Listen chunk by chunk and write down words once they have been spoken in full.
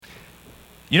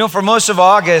You know, for most of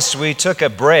August, we took a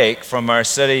break from our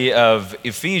study of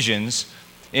Ephesians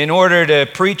in order to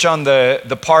preach on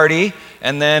the party.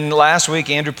 And then last week,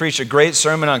 Andrew preached a great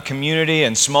sermon on community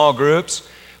and small groups.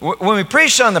 When we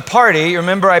preached on the party, you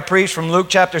remember I preached from Luke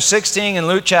chapter 16 and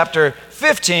Luke chapter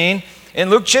 15. In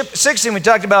Luke 16, we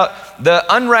talked about the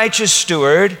unrighteous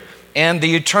steward and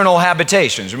the eternal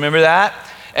habitations. Remember that?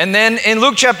 And then in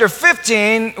Luke chapter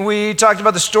 15, we talked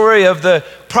about the story of the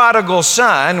prodigal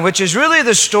son, which is really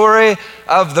the story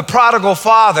of the prodigal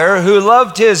father who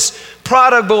loved his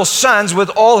prodigal sons with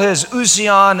all his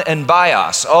ousion and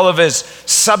bios, all of his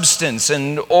substance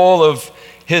and all of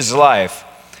his life.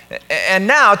 And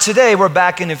now, today, we're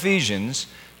back in Ephesians,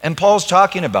 and Paul's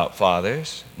talking about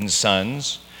fathers and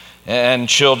sons and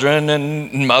children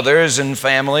and mothers and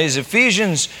families.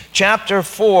 Ephesians chapter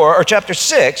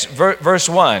 6, verse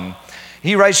 1,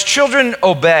 he writes, "Children,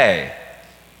 obey,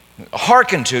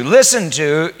 hearken to, listen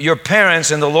to your parents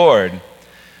in the Lord,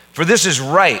 for this is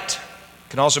right."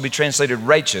 Can also be translated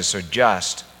righteous or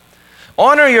just.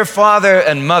 "Honor your father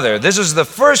and mother. This is the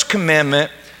first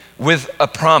commandment with a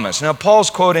promise." Now,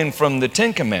 Paul's quoting from the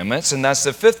 10 Commandments, and that's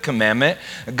the 5th commandment.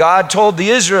 God told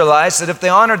the Israelites that if they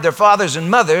honored their fathers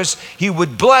and mothers, he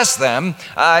would bless them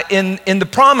in the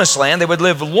promised land. They would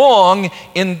live long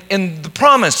in the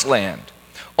promised land.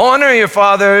 "Honor your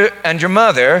father and your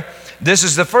mother. This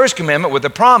is the first commandment with a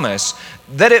promise,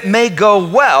 that it may go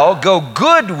well, go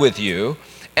good with you,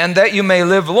 and that you may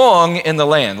live long in the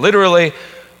land." Literally,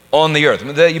 on the earth.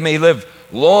 That you may live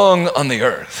long on the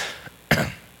earth.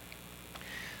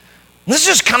 This is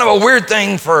just kind of a weird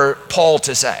thing for Paul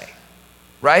to say,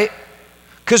 right?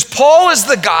 Because Paul is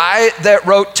the guy that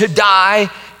wrote, "To die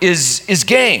is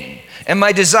gain, and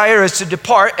my desire is to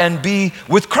depart and be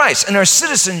with Christ, and our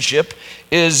citizenship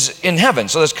is in heaven."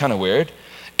 So that's kind of weird.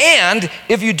 And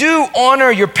if you do honor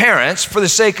your parents for the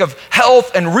sake of health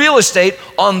and real estate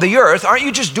on the earth, aren't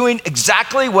you just doing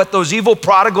exactly what those evil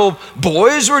prodigal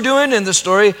boys were doing in the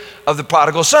story of the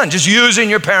prodigal son? Just using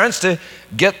your parents to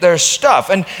get their stuff.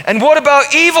 And what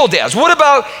about evil dads? What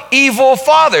about evil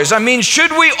fathers? I mean,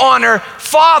 should we honor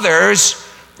fathers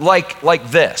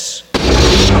like this?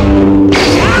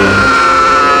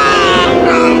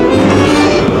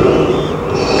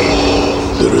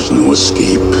 There is no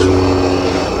escape.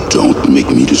 Don't make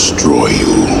me destroy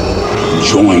you.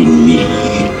 Join me,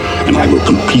 and I will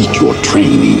complete your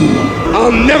training. I'll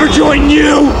never join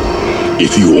you!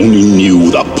 If you only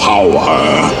knew the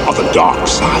power of the dark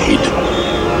side.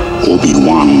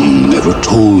 Obi-Wan never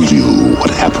told you what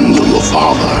happened to your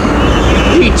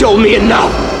father. He told me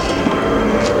enough.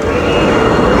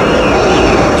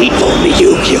 He told me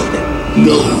you killed him.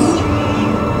 No,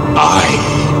 I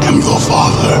am your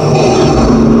father.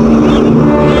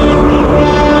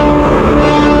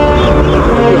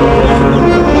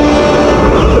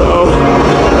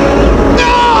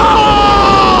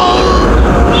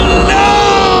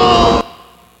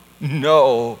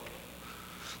 No.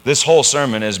 This whole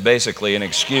sermon is basically an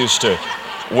excuse to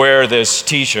wear this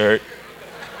t-shirt.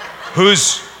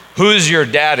 Who's your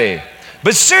daddy?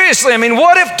 But seriously, I mean,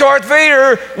 what if Darth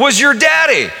Vader was your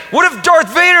daddy? What if Darth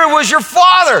Vader was your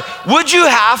father? Would you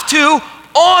have to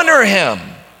honor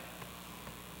him?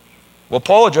 Well,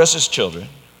 Paul addresses children,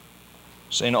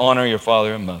 saying honor your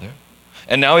father and mother.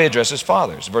 And now he addresses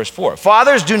fathers, verse 4.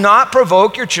 "Fathers, do not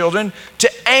provoke your children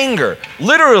to anger,"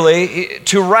 literally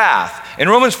to wrath. In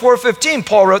Romans 4:15,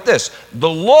 Paul wrote this, "The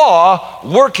law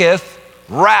worketh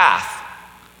wrath."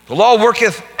 The law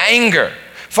worketh anger.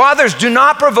 "Fathers, do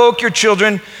not provoke your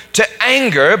children to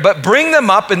anger, but bring them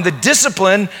up in the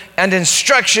discipline and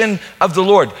instruction of the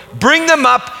Lord." Bring them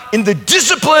up in the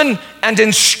discipline and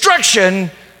instruction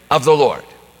of the Lord.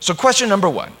 So question number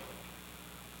 1.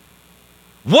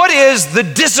 What is the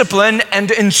discipline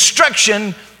and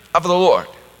instruction of the Lord?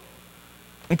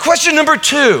 And question number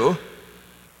 2,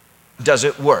 does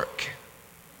it work?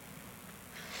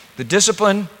 The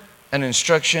discipline and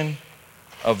instruction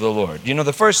of the Lord. You know,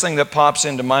 the first thing that pops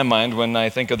into my mind when I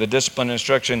think of the discipline and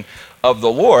instruction of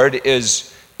the Lord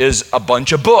is a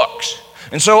bunch of books.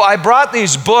 And so I brought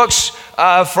these books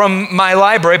from my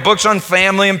library, books on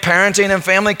family and parenting and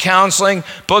family counseling,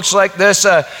 books like this,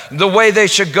 The Way They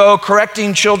Should Go,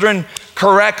 Correcting Children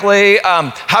Correctly,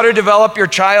 How to Develop Your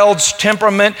Child's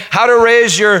Temperament, How to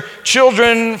Raise Your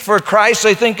Children for Christ.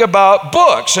 I think about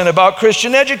books and about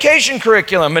Christian education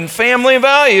curriculum and family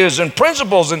values and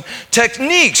principles and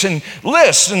techniques and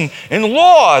lists and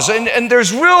laws. And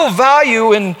there's real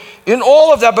value in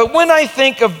all of that. But when I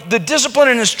think of the discipline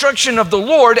and instruction of the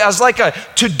Lord as like a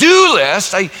to-do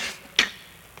list, I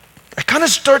kind of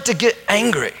start to get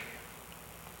angry.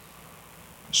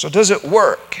 So does it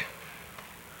work?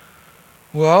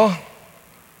 Well,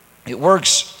 it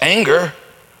works anger.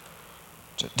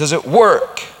 Does it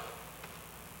work?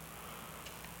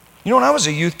 You know, when I was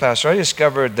a youth pastor, I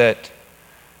discovered that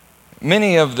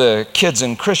many of the kids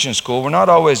in Christian school were not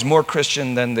always more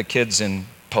Christian than the kids in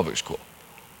public school.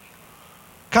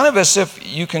 Kind of as if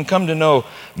you can come to know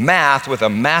math with a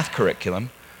math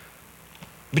curriculum,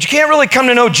 but you can't really come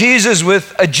to know Jesus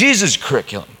with a Jesus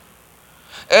curriculum.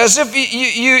 As if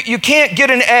you can't get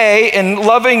an A in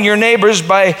loving your neighbors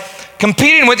by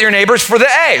competing with your neighbors for the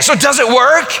A. So does it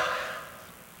work?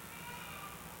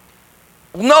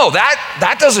 No,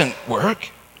 that doesn't work.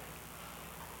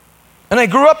 And I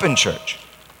grew up in church.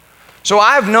 So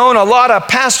I've known a lot of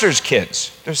pastors'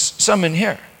 kids. There's some in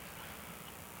here.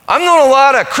 I've known a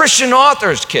lot of Christian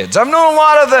authors' kids. I've known a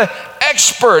lot of the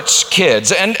experts'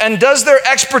 kids. And does their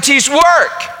expertise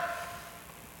work?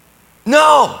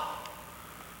 No.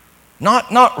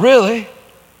 Not really.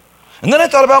 And then I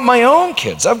thought about my own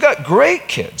kids. I've got great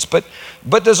kids, but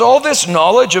does all this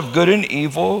knowledge of good and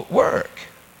evil work?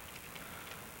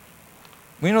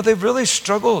 Well, you know, they've really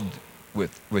struggled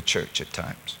with church at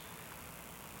times.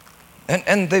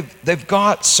 And they've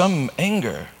got some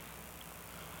anger.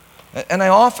 And I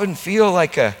often feel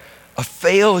like a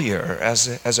failure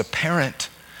as a parent.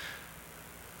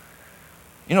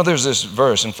 You know, there's this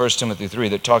verse in 1 Timothy 3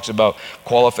 that talks about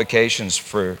qualifications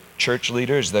for church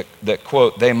leaders that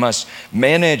quote, they must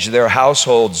manage their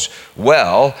households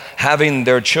well, having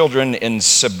their children in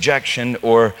subjection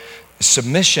or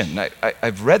submission.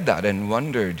 I've read that and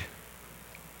wondered,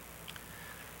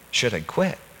 should I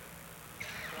quit?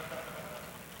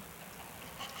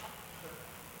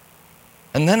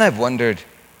 And then I've wondered,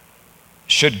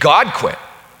 should God quit?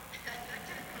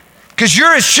 Because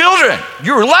you're his children.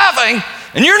 You're laughing,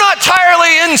 and you're not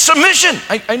entirely in submission.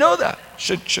 I know that.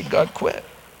 Should God quit?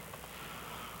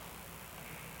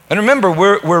 And remember,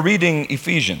 we're reading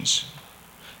Ephesians.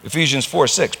 Ephesians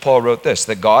 4:6, Paul wrote this,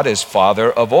 that God is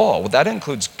Father of all. Well, that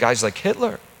includes guys like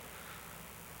Hitler.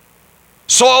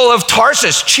 Saul of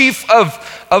Tarsus, chief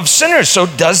of sinners. So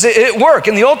does it work?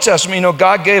 In the Old Testament, you know,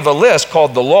 God gave a list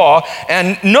called the law,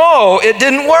 and no, it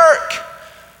didn't work.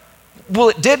 Well,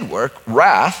 it did work,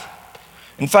 wrath.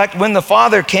 In fact, when the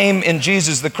Father came in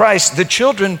Jesus the Christ, the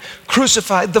children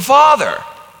crucified the Father.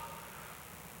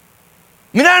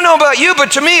 I mean, I don't know about you,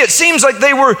 but to me it seems like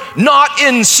they were not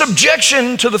in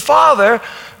subjection to the Father,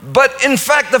 but in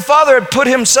fact the Father had put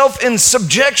himself in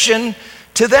subjection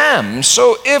to them.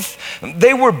 So if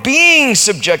they were being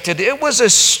subjected, it was a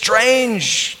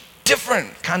strange,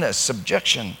 different kind of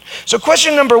subjection. So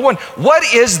question number one, what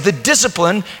is the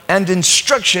discipline and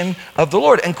instruction of the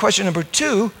Lord? And question number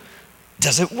two,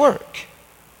 does it work?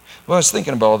 Well, I was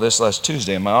thinking about all this last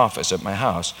Tuesday in my office at my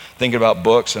house, thinking about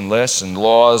books and lists and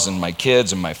laws and my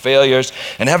kids and my failures,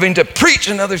 and having to preach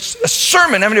a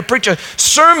sermon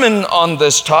on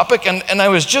this topic, and I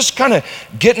was just kind of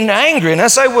getting angry. And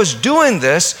as I was doing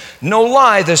this, no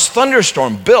lie, this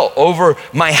thunderstorm built over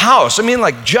my house. I mean,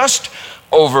 like just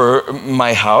over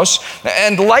my house,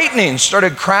 and lightning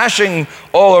started crashing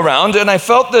all around, and I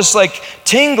felt this like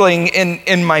tingling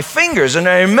in my fingers. And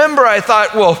I remember I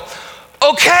thought, well,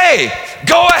 okay,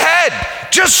 go ahead.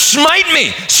 Just smite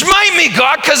me,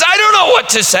 God, because I don't know what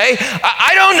to say.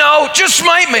 I don't know, just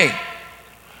smite me.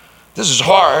 This is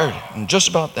hard. And just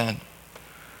about then,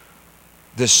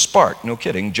 this spark, no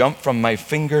kidding, jumped from my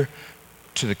finger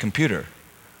to the computer.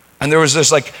 And there was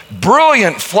this like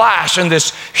brilliant flash and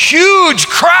this huge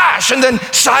crash and then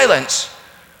silence.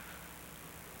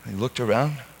 I looked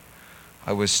around.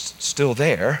 I was still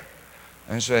there.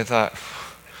 And so I thought,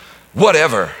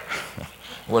 whatever.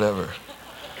 A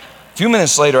few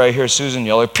minutes later, I hear Susan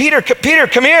yell, Peter,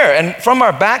 come here. And from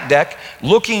our back deck,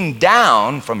 looking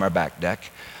down from our back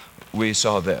deck, we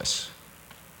saw this.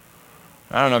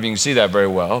 I don't know if you can see that very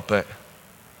well, but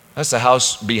that's the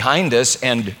house behind us,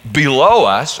 and below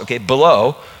us,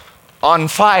 below, on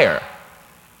fire.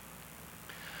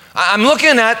 I'm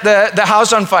looking at the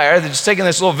house on fire, just taking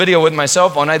this little video with my cell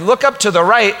phone. I look up to the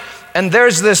right, and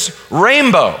there's this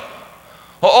rainbow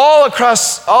all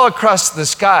across the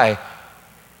sky.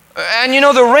 And you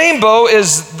know, the rainbow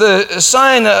is the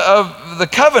sign of the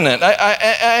covenant.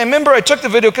 I remember I took the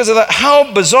video because I thought,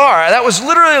 how bizarre. That was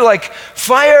literally like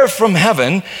fire from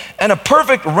heaven and a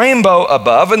perfect rainbow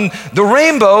above. And the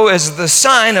rainbow is the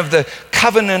sign of the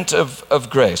covenant of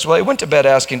grace. Well, I went to bed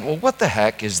asking, well, what the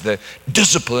heck is the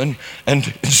discipline and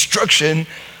instruction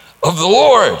of the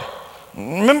Lord?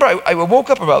 Remember, I woke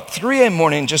up about 3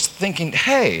 a.m. just thinking,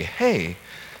 hey,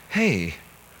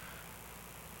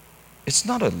 it's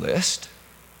not a list.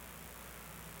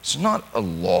 It's not a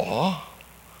law.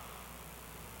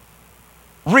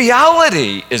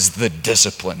 reality is the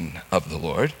discipline of the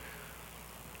Lord,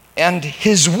 and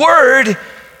his word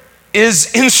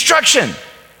is instruction.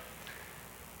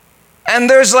 And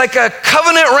there's like a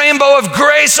covenant rainbow of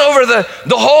grace over the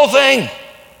whole thing.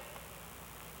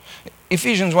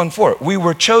 Ephesians 1:4, we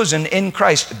were chosen in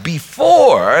Christ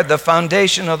before the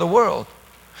foundation of the world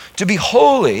to be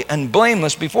holy and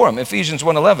blameless before him. Ephesians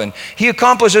 1:11, he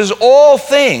accomplishes all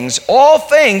things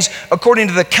according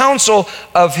to the counsel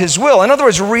of his will. In other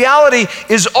words, reality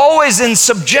is always in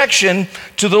subjection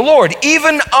to the Lord.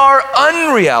 Even our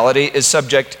unreality is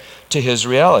subject to his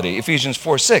reality. Ephesians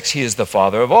 4:6, he is the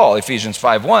Father of all. Ephesians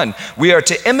 5:1, we are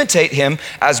to imitate him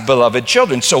as beloved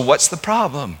children. So what's the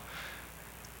problem?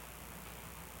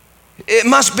 It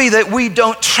must be that we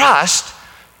don't trust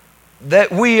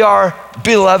that we are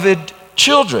beloved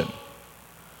children.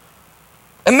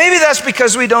 And maybe that's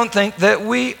because we don't think that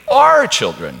we are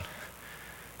children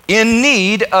in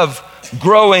need of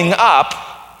growing up,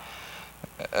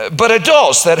 but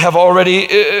adults that have already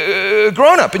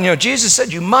grown up. And Jesus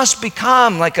said you must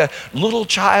become like a little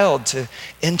child to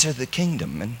enter the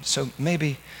kingdom. And so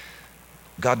maybe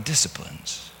God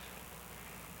disciplines.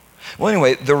 Well,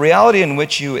 anyway, the reality in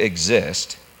which you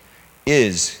exist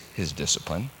is his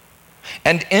discipline.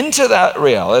 And into that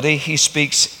reality, he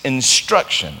speaks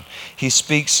instruction. He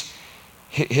speaks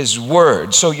his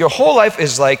word. So your whole life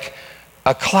is like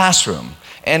a classroom.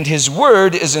 And his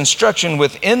word is instruction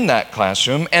within that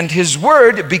classroom. And his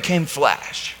word became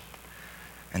flesh.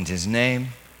 And his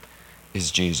name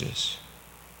is Jesus.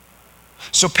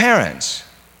 So parents,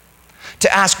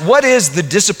 to ask what is the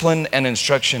discipline and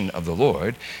instruction of the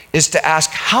Lord is to ask,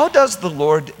 how does the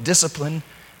Lord discipline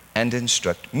and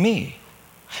instruct me?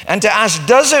 And to ask,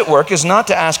 does it work, is not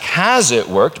to ask, has it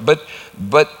worked, but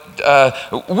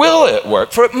will it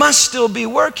work? For it must still be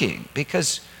working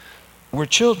because we're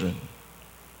children.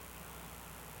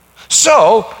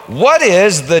 So, what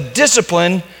is the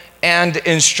discipline and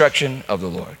instruction of the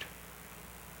Lord?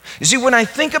 You see, when I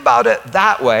think about it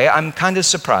that way, I'm kind of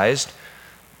surprised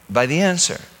by the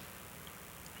answer.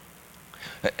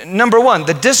 Number one,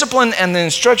 the discipline and the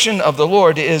instruction of the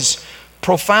Lord is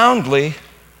profoundly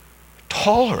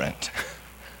tolerant.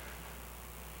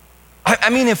 I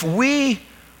mean, if we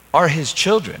are his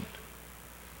children,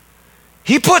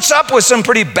 he puts up with some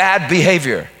pretty bad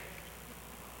behavior.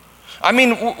 I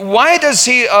mean, why does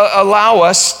he allow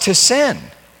us to sin?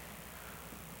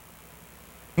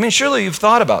 I mean, surely you've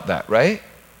thought about that, right?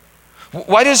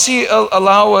 Why does he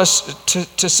allow us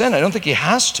to sin? I don't think he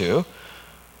has to.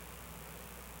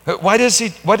 Why does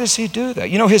he do that?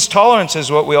 His tolerance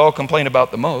is what we all complain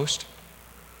about the most.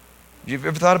 You've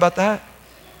ever thought about that?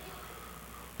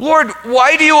 Lord,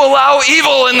 why do you allow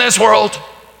evil in this world?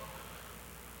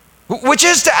 Which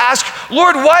is to ask,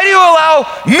 Lord, why do you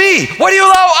allow me? Why do you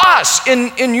allow us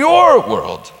in your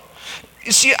world?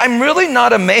 You see, I'm really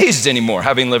not amazed anymore,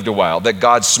 having lived a while, that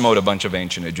God smote a bunch of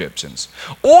ancient Egyptians.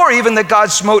 Or even that God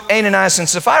smote Ananias and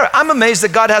Sapphira. I'm amazed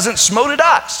that God hasn't smoted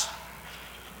us.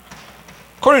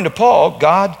 According to Paul,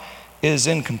 God is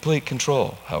in complete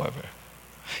control, however.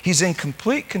 He's in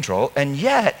complete control, and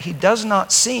yet he does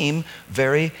not seem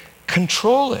very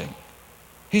controlling.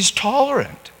 He's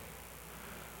tolerant.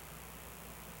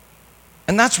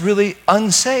 And that's really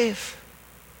unsafe.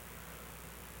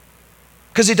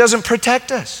 Because he doesn't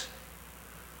protect us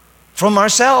from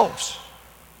ourselves.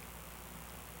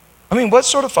 I mean, what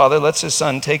sort of father lets his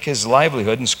son take his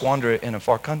livelihood and squander it in a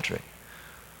far country?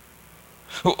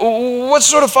 What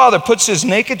sort of father puts his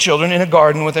naked children in a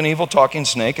garden with an evil talking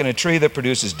snake and a tree that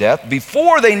produces death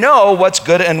before they know what's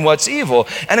good and what's evil?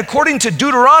 And according to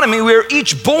Deuteronomy, we are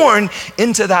each born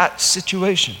into that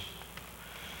situation.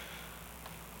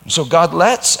 So God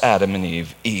lets Adam and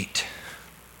Eve eat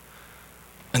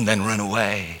and then run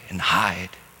away and hide.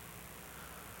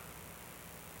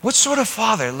 What sort of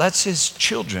father lets his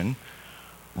children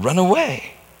run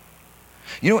away?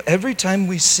 Every time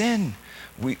we sin,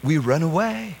 we run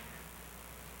away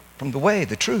from the way,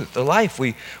 the truth, the life.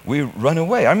 We run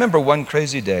away. I remember one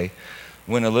crazy day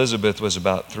when Elizabeth was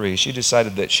about 3. She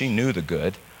decided that she knew the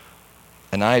good,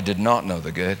 and I did not know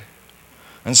the good.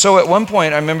 And so at one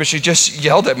point, I remember she just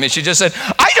yelled at me. She just said,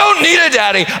 I don't need a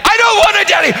daddy. I don't want a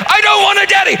daddy. I don't want a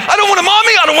daddy. I don't want a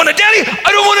mommy. I don't want a daddy.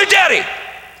 I don't want a daddy.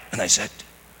 And I said,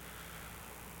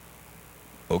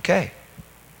 okay.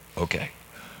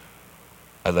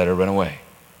 I let her run away,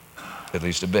 at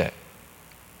least a bit.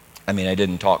 I mean, I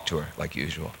didn't talk to her like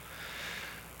usual.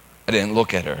 I didn't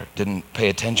look at her, didn't pay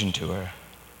attention to her.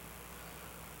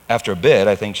 After a bit,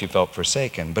 I think she felt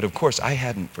forsaken. But of course, I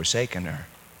hadn't forsaken her.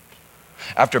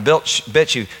 After a bit,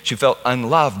 she felt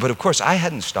unloved. But of course, I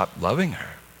hadn't stopped loving her.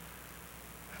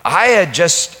 I had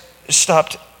just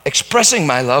stopped expressing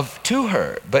my love to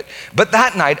her. But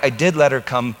that night, I did let her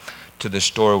come to the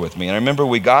store with me. And I remember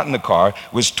we got in the car,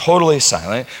 it was totally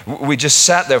silent. We just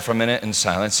sat there for a minute in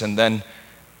silence, and then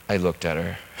I looked at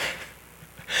her.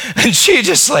 And she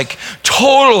just like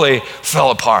totally fell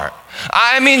apart.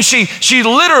 I mean, she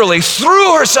literally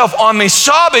threw herself on me,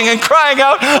 sobbing and crying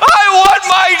out, I want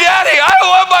my daddy, I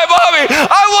want my mommy,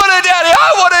 I want a daddy,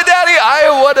 I want a daddy,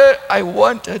 I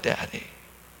want a daddy.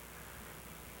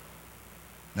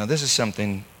 Now this is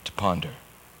something to ponder.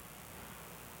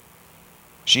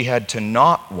 She had to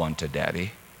not want a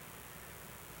daddy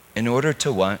in order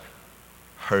to want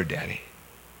her daddy.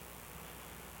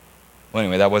 Well,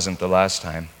 anyway, that wasn't the last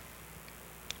time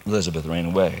Elizabeth ran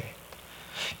away.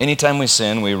 Anytime we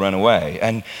sin, we run away.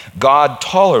 And God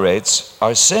tolerates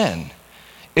our sin.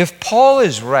 If Paul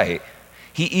is right,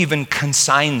 he even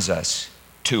consigns us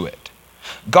to it.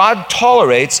 God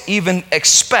tolerates, even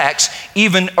expects,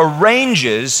 even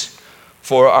arranges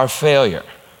for our failure.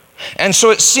 And so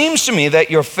it seems to me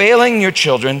that you're failing your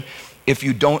children if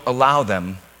you don't allow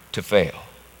them to fail.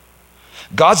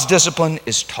 God's discipline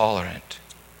is tolerant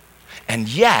and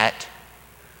yet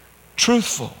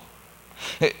truthful.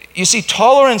 You see,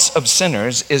 tolerance of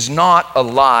sinners is not a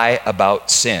lie about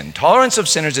sin. Tolerance of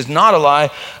sinners is not a lie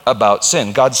about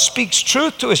sin. God speaks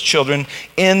truth to his children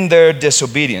in their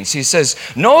disobedience. He says,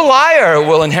 no liar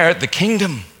will inherit the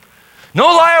kingdom. No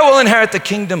liar will inherit the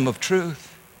kingdom of truth.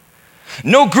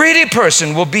 No greedy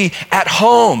person will be at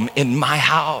home in my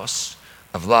house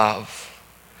of love.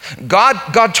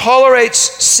 God tolerates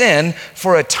sin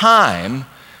for a time,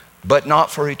 but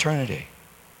not for eternity.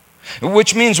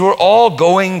 Which means we're all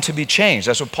going to be changed.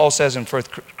 That's what Paul says in 1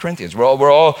 Corinthians.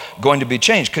 We're all going to be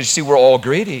changed because, you see, we're all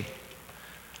greedy.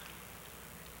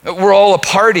 We're all a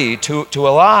party to a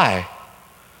lie.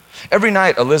 Every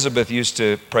night, Elizabeth used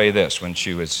to pray this when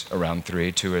she was around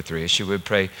 2 or 3. She would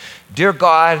pray, Dear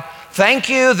God, thank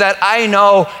you that I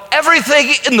know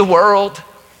everything in the world.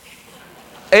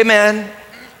 Amen.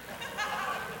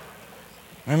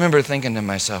 I remember thinking to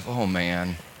myself, oh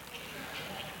man,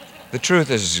 the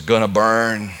truth is gonna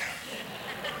burn.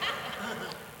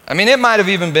 I mean, it might have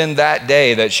even been that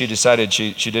day that she decided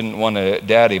she didn't want a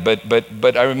daddy,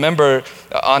 but I remember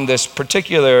on this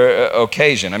particular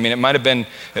occasion, I mean,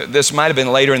 this might have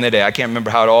been later in the day, I can't remember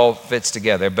how it all fits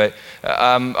together, but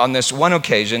on this one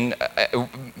occasion,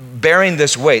 bearing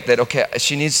this weight that, okay,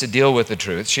 she needs to deal with the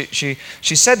truth, she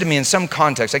said to me in some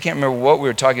context, I can't remember what we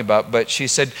were talking about, but she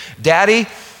said, Daddy,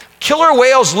 killer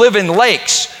whales live in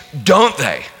lakes, don't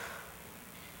they?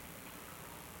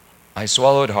 I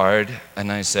swallowed hard and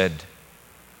I said,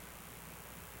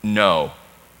 no.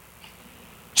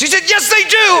 She said, yes, they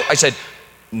do. I said,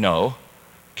 no,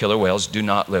 killer whales do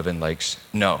not live in lakes,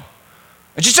 no.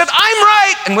 And she said, I'm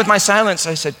right. And with my silence,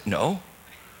 I said, no,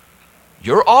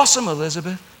 you're awesome,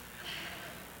 Elizabeth,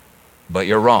 but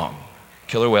you're wrong.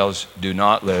 Killer whales do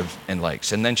not live in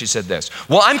lakes. And then she said this,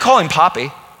 well, I'm calling Poppy.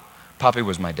 Poppy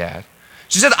was my dad.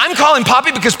 She said, I'm calling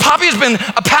Poppy because Poppy has been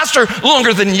a pastor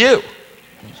longer than you.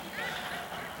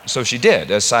 So she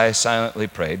did, as I silently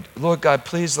prayed, Lord God,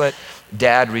 please let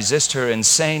Dad resist her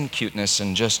insane cuteness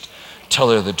and just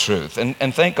tell her the truth.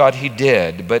 And thank God he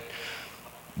did, but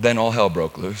then all hell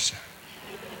broke loose.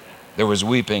 There was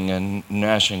weeping and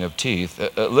gnashing of teeth.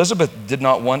 Elizabeth did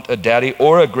not want a daddy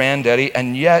or a granddaddy,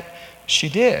 and yet she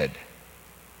did.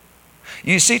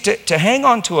 You see, to hang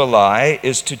on to a lie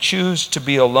is to choose to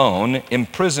be alone,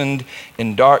 imprisoned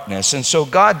in darkness. And so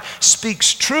God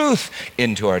speaks truth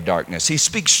into our darkness. He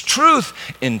speaks truth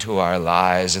into our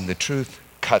lies, and the truth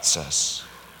cuts us.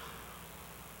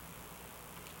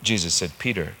 Jesus said,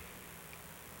 Peter,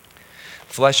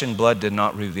 flesh and blood did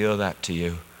not reveal that to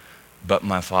you, but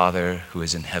my Father who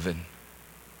is in heaven.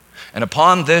 And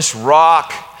upon this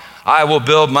rock I will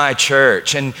build my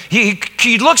church. And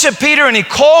he looks at Peter and he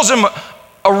calls him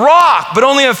a rock, but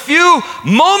only a few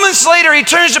moments later he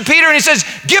turns to Peter and he says,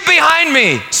 get behind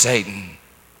me, Satan.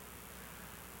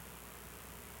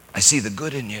 I see the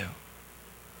good in you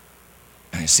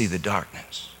and I see the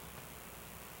darkness.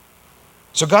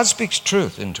 So God speaks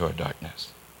truth into our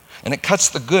darkness and it cuts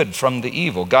the good from the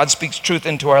evil. God speaks truth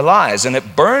into our lies and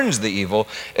it burns the evil,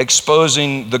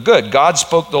 exposing the good. God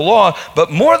spoke the law,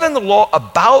 but more than the law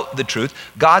about the truth,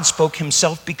 God spoke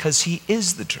himself because he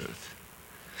is the truth.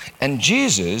 And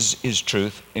Jesus is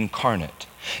truth incarnate.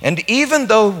 And even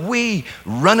though we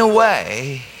run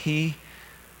away, he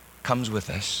comes with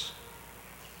us.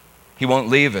 He won't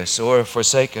leave us or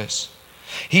forsake us.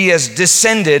 He has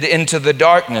descended into the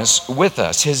darkness with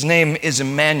us. His name is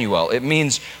Emmanuel. It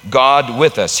means God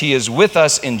with us. He is with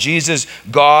us in Jesus,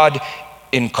 God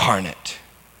incarnate.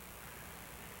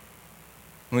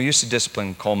 When we used to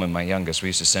discipline Coleman, my youngest, we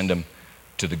used to send him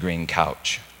to the green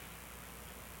couch.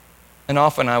 And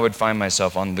often I would find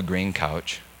myself on the green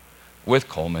couch with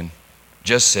Coleman,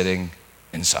 just sitting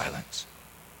in silence.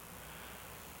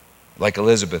 Like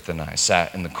Elizabeth and I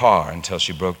sat in the car until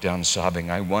she broke down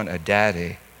sobbing, "I want a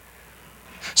daddy."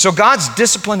 So God's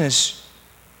discipline is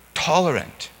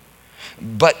tolerant,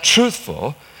 but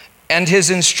truthful, and his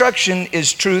instruction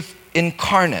is truth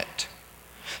incarnate.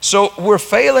 So we're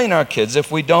failing our kids if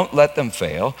we don't let them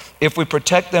fail, if we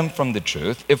protect them from the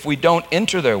truth, if we don't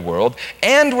enter their world,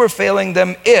 and we're failing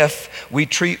them if we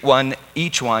treat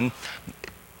each one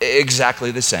exactly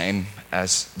the same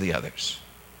as the others.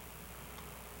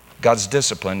 God's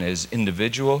discipline is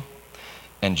individual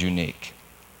and unique.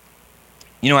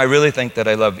 You know, I really think that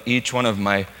I love each one of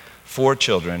my 4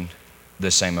 children the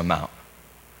same amount.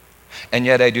 And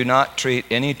yet I do not treat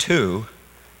any 2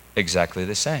 exactly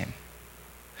the same.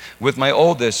 With my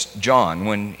oldest, John,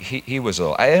 when he was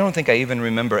little, I don't think I even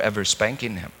remember ever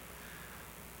spanking him.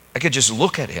 I could just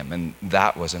look at him and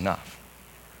that was enough.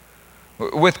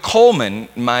 With Coleman,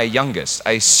 my youngest,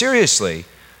 I seriously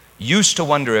used to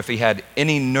wonder if he had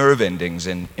any nerve endings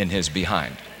in his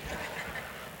behind.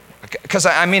 Because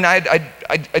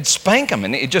I'd spank him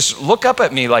and he'd just look up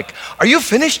at me like, "Are you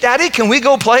finished, Daddy? Can we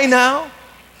go play now?"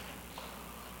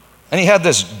 And he had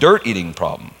this dirt eating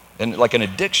problem and like an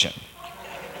addiction.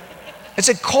 I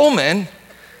said, "Coleman,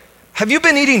 have you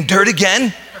been eating dirt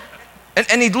again?"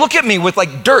 And he'd look at me with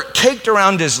like dirt caked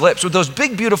around his lips with those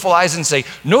big, beautiful eyes and say,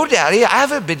 "No, Daddy, I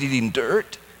haven't been eating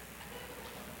dirt."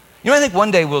 You know, I think one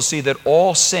day we'll see that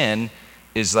all sin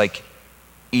is like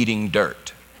eating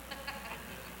dirt.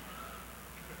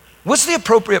 What's the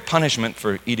appropriate punishment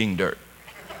for eating dirt?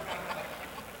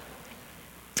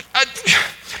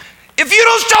 If you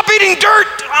don't stop eating dirt,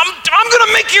 I'm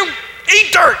gonna make you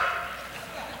eat dirt.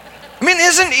 I mean,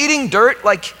 isn't eating dirt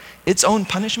like its own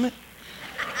punishment?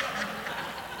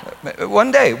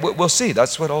 One day, we'll see.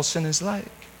 That's what all sin is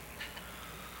like.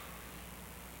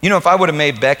 You know, if I would have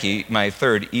made Becky, my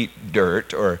 3rd, eat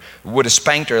dirt, or would have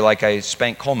spanked her like I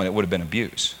spanked Coleman, it would have been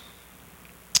abuse.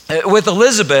 With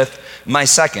Elizabeth, my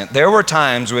 2nd, there were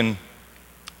times when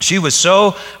she was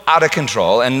so out of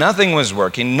control and nothing was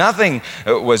working,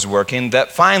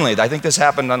 that finally, I think this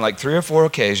happened on like 3 or 4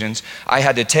 occasions, I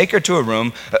had to take her to a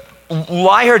room,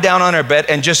 lie her down on her bed,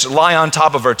 and just lie on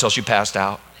top of her till she passed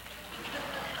out.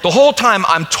 The whole time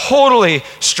I'm totally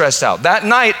stressed out. That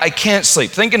night I can't sleep,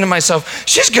 thinking to myself,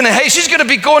 she's gonna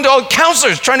be going to all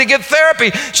counselors, trying to get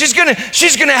therapy. She's gonna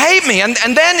hate me. And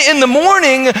then in the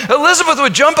morning, Elizabeth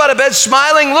would jump out of bed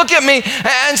smiling, look at me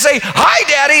and say, "Hi,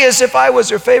 Daddy," as if I was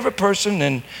her favorite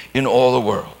person in all the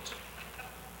world.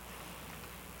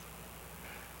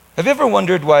 Have you ever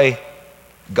wondered why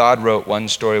God wrote one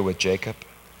story with Jacob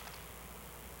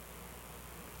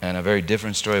and a very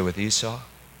different story with Esau?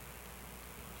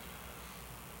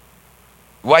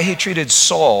 Why he treated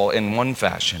Saul in one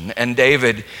fashion and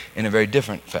David in a very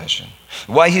different fashion.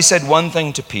 Why he said one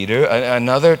thing to Peter,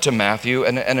 another to Matthew,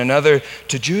 and another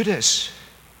to Judas.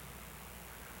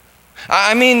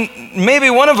 I mean, maybe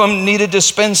one of them needed to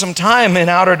spend some time in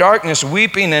outer darkness,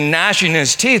 weeping and gnashing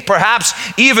his teeth, perhaps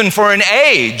even for an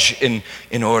age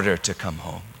in order to come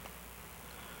home.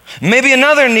 Maybe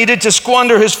another needed to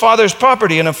squander his father's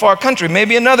property in a far country.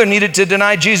 Maybe another needed to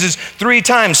deny Jesus 3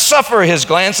 times, suffer his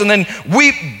glance, and then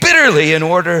weep bitterly in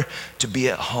order to be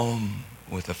at home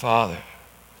with the Father.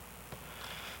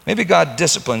 Maybe God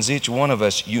disciplines each one of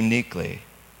us uniquely,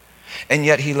 and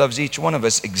yet he loves each one of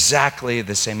us exactly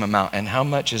the same amount. And how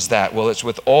much is that? Well, it's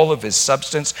with all of his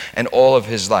substance and all of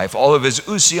his life, all of his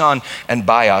ousion and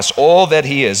bios, all that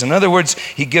he is. In other words,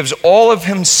 he gives all of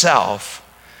himself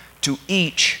to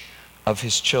each of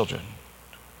his children.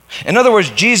 In other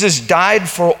words, Jesus died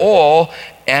for all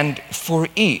and for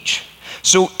each.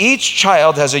 So each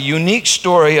child has a unique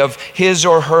story of his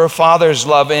or her father's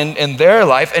love in their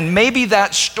life, and maybe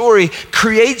that story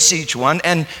creates each one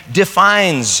and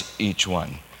defines each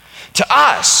one. To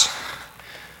us,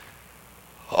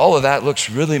 all of that looks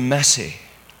really messy,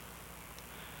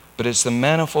 but it's the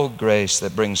manifold grace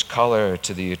that brings color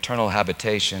to the eternal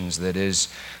habitations that is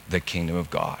the kingdom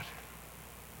of God.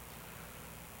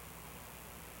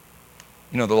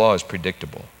 You know, the law is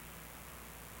predictable.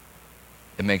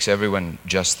 It makes everyone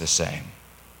just the same.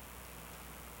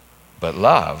 But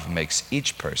love makes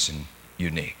each person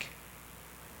unique.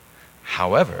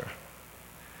 However,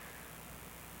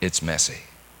 it's messy.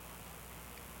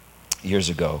 Years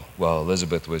ago, while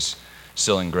Elizabeth was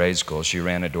still in grade school, she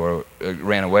ran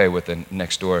away with the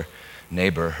next door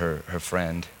neighbor, her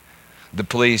friend. The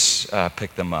police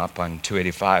picked them up on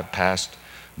 285 past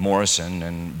Morrison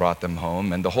and brought them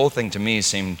home. And the whole thing to me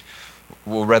seemed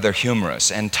rather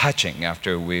humorous and touching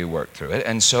after we worked through it.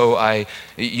 And so I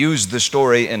used the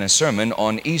story in a sermon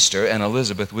on Easter, and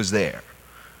Elizabeth was there.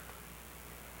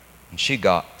 And she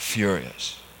got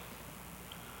furious.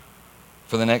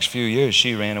 For the next few years,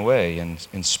 she ran away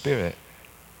in spirit.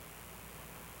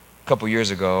 A couple years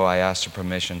ago, I asked her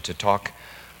permission to talk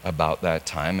about that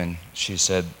time, and she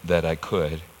said that I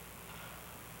could.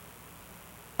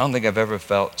 I don't think I've ever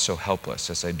felt so helpless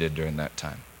as I did during that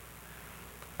time.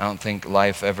 I don't think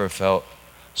life ever felt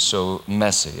so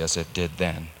messy as it did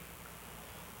then.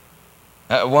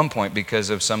 At one point, because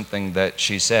of something that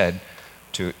she said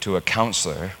to a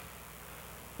counselor,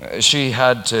 she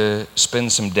had to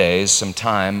spend some days, some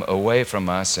time away from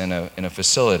us in a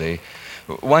facility.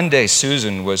 One day,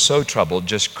 Susan was so troubled,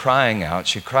 just crying out.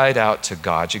 She cried out to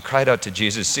God. She cried out to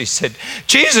Jesus. She said,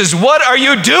 "Jesus, what are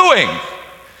you doing?"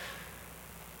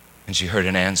 And she heard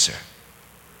an answer.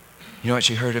 You know what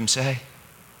she heard him say?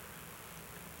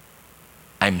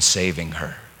 "I'm saving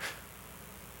her."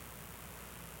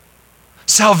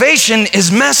 Salvation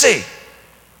is messy.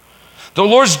 The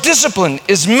Lord's discipline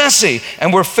is messy,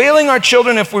 and we're failing our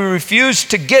children if we refuse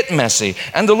to get messy.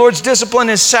 And the Lord's discipline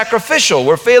is sacrificial.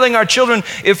 We're failing our children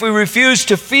if we refuse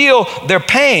to feel their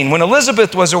pain. When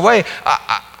Elizabeth was away,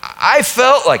 I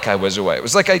felt like I was away. It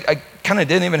was like I kind of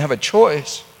didn't even have a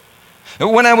choice.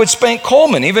 When I would spank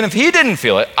Coleman, even if he didn't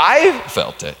feel it, I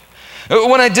felt it.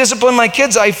 When I discipline my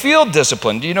kids, I feel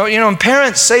disciplined. You know, and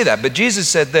parents say that, but Jesus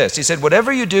said this. He said,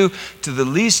 "Whatever you do to the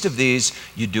least of these,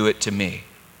 you do it to me."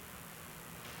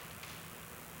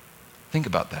 Think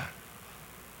about that.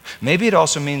 Maybe it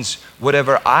also means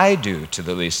whatever I do to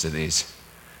the least of these,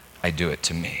 I do it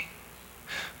to me.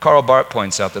 Karl Barth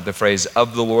points out that the phrase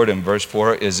 "of the Lord" in verse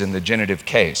 4 is in the genitive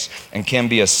case and can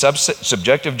be a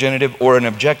subjective genitive or an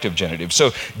objective genitive.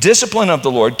 So discipline of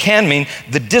the Lord can mean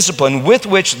the discipline with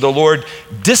which the Lord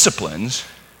disciplines,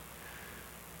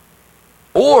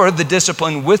 or the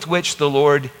discipline with which the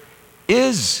Lord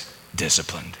is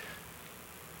disciplined.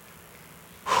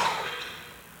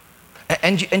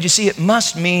 And you see, it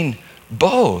must mean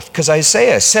both, because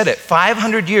Isaiah said it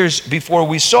 500 years before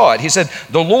we saw it. He said,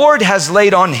 "The Lord has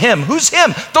laid on him." Who's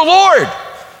him? The Lord.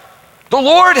 The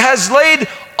Lord has laid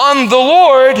on the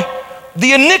Lord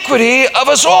the iniquity of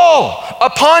us all.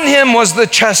 Upon him was the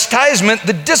chastisement,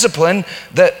 the discipline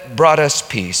that brought us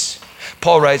peace.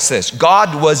 Paul writes this: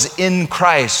 God was in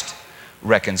Christ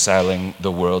reconciling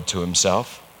the world to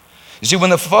himself. You see,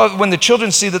 when the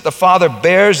children see that the Father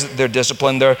bears their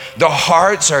discipline, their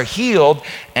hearts are healed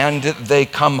and they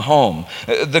come home.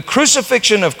 The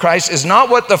crucifixion of Christ is not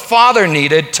what the Father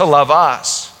needed to love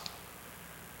us.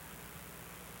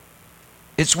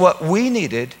 It's what we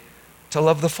needed to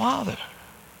love the Father.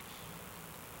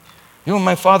 You know, when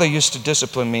my father used to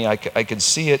discipline me, I could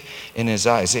see it in his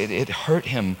eyes. It hurt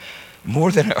him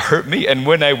more than it hurt me. And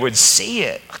when I would see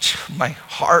it, my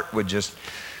heart would just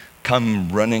come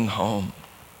running home.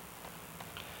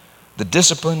 The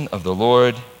discipline of the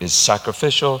Lord is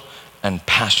sacrificial and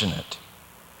passionate.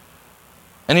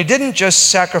 And he didn't just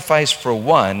sacrifice for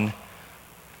one,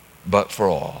 but for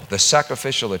all. The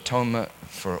sacrificial atonement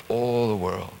for all the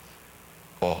world.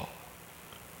 All.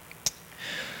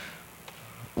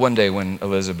 One day when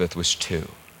Elizabeth was 2,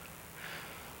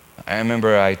 I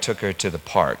remember I took her to the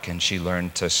park and she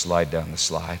learned to slide down the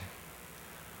slide.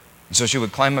 And so she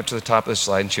would climb up to the top of the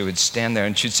slide and she would stand there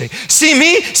and she'd say, see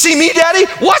me, Daddy,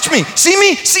 watch me, see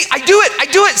me, see, I do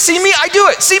it, see me, I do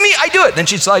it, see me, I do it. Then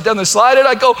she'd slide down the slide and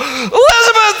I'd go,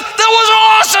 Elizabeth, that was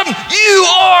awesome, you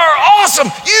are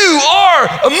awesome, you are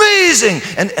amazing.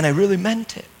 And I really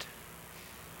meant it.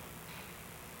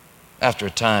 After a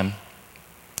time,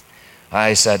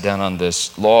 I sat down on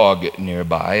this log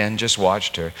nearby and just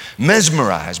watched her,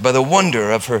 mesmerized by the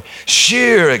wonder of her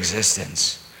sheer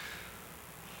existence.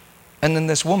 And then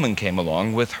this woman came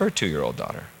along with her 2-year-old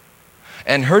daughter.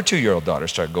 And her 2-year-old daughter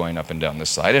started going up and down the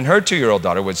slide. And her 2-year-old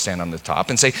daughter would stand on the top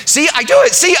and say, see, I do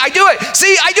it, see, I do it,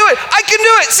 see, I do it, I can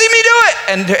do it, see me do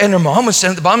it. And her mom would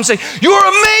stand at the bottom and say, you're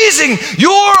amazing,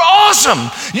 you're awesome,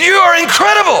 you're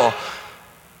incredible.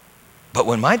 But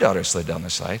when my daughter slid down the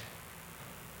slide,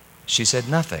 she said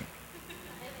nothing.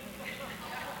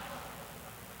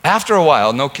 After a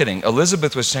while, no kidding,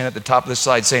 Elizabeth was standing at the top of the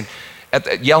slide saying,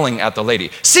 yelling at the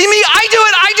lady, see me, I do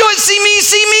it, see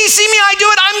me, I do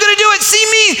it, I'm gonna do it,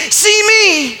 see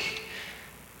me.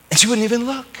 And she wouldn't even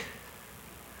look.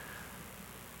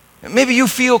 Maybe you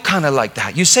feel kind of like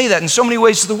that. You say that in so many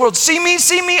ways to the world, see me,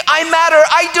 I matter,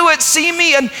 I do it, see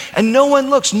me. And no one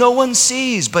looks, no one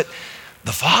sees, but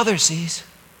the Father sees.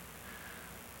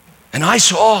 And I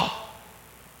saw.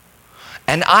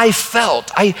 And I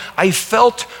felt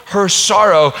her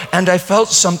sorrow, and I felt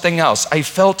something else. I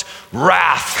felt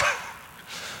wrath,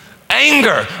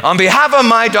 anger on behalf of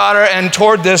my daughter and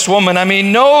toward this woman. I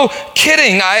mean, no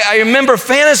kidding. I remember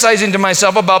fantasizing to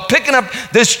myself about picking up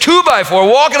this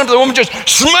 2x4, walking up to the woman, just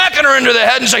smacking her into the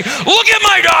head and saying, look at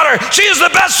my daughter. She is the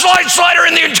best slide slider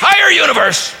in the entire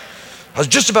universe. I was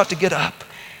just about to get up.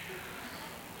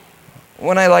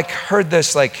 When I heard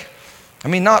this,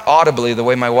 not audibly the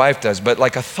way my wife does, but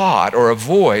like a thought or a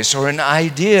voice or an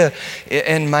idea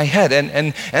in my head.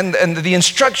 And the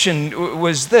instruction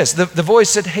was this. The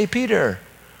voice said, hey, Peter,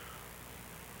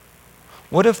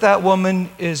 what if that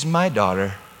woman is my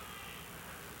daughter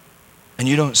and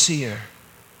you don't see her?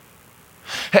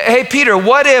 Hey, Peter,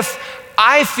 what if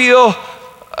I feel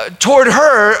toward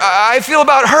her, I feel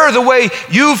about her the way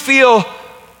you feel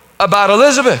about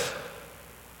Elizabeth?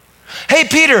 Hey,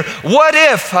 Peter, what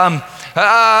if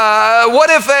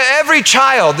every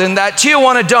child in that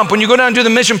Tijuana dump, when you go down and do the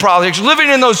mission projects, living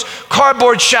in those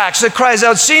cardboard shacks that cries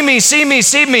out, see me, see me,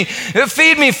 see me,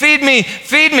 feed me, feed me,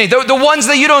 feed me, the ones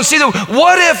that you don't see,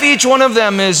 what if each one of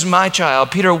them is my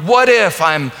child? Peter, what if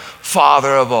I'm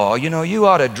Father of all? You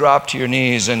ought to drop to your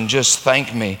knees and just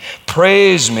thank me,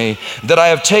 praise me, that I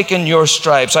have taken your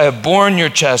stripes, I have borne your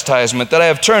chastisement, that I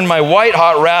have turned my white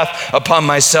hot wrath upon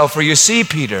myself. For you see,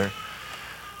 Peter,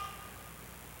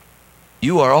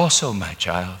 you are also my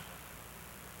child,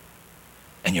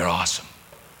 and you're awesome.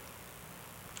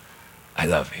 I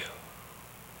love you.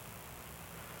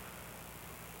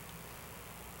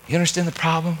 You understand the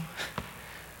problem?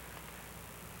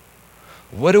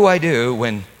 What do I do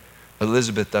when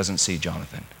Elizabeth doesn't see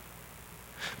Jonathan?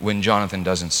 When Jonathan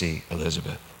doesn't see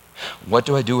Elizabeth? What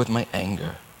do I do with my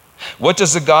anger? What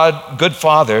does the good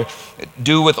father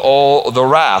do with all the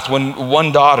wrath when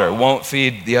one daughter won't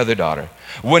feed the other daughter?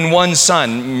 When one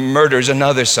son murders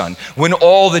another son? When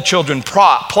all the children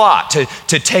plot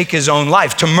to take his own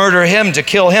life, to murder him, to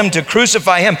kill him, to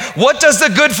crucify him? What does the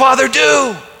good father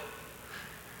do?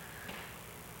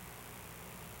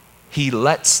 He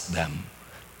lets them.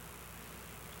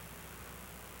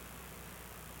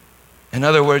 In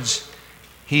other words,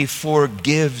 he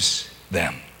forgives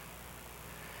them.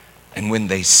 And when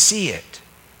they see it,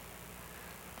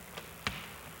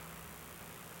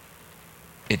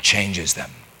 it changes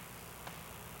them.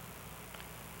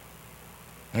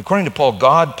 And according to Paul,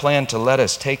 God planned to let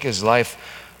us take his life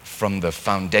from the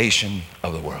foundation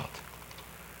of the world.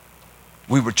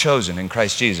 We were chosen in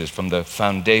Christ Jesus from the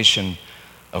foundation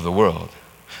of the world,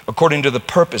 according to the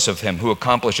purpose of him who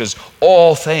accomplishes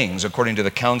all things according to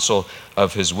the counsel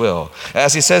of his will.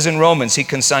 As he says in Romans, he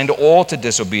consigned all to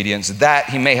disobedience that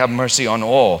he may have mercy on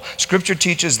all. Scripture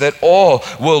teaches that all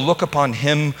will look upon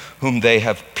him whom they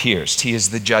have pierced. He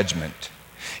is the judgment.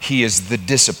 He is the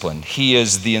discipline. He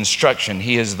is the instruction.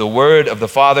 He is the word of the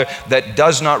Father that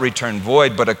does not return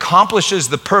void, but accomplishes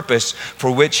the purpose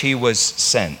for which he was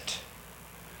sent.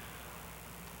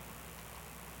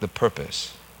 The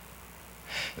purpose.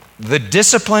 The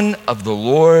discipline of the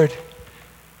Lord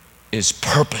is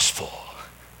purposeful.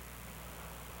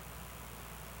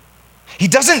 He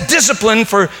doesn't discipline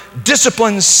for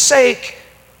discipline's sake.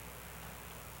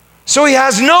 So he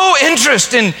has no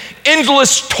interest in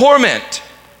endless torment.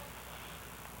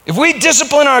 If we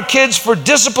discipline our kids for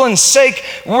discipline's sake,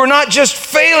 we're not just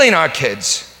failing our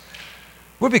kids,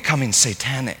 we're becoming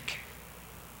satanic.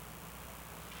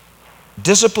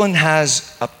 Discipline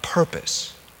has a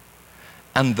purpose.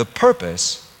 And the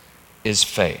purpose is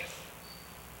faith.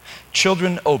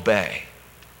 Children obey.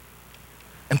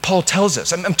 And Paul tells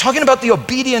us, I'm talking about the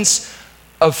obedience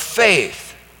of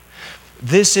faith.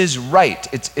 This is right.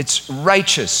 It's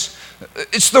righteous.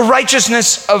 It's the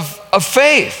righteousness of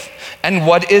faith. And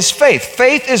what is faith?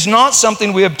 Faith is not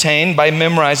something we obtain by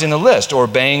memorizing a list or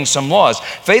obeying some laws.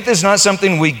 Faith is not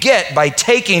something we get by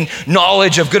taking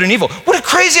knowledge of good and evil. What a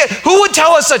crazy, who would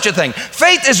tell us such a thing?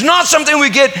 Faith is not something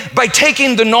we get by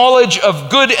taking the knowledge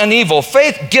of good and evil.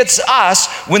 Faith gets us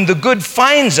when the good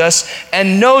finds us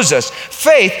and knows us.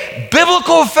 Faith,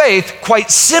 biblical faith, quite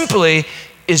simply,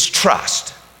 is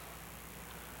trust.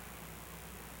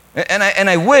 And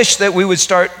I wish that we would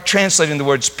start translating the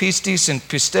words pistis and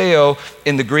pisteo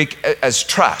in the Greek as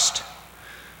trust.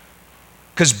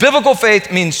 Because biblical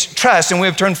faith means trust, and we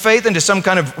have turned faith into some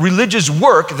kind of religious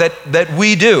work that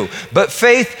we do. But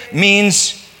faith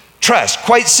means trust.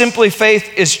 Quite simply, faith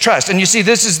is trust. And you see,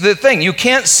 this is the thing. You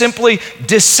can't simply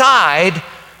decide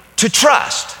to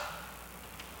trust.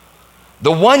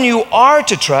 The one you are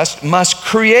to trust must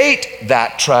create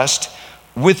that trust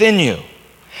within you.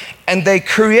 And they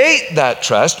create that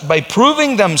trust by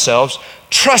proving themselves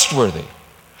trustworthy,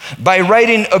 by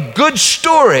writing a good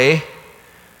story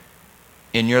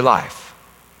in your life.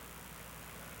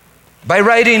 By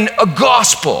writing a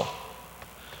gospel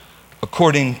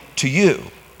according to you.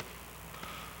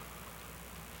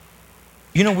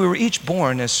 You know, we were each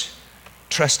born as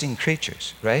trusting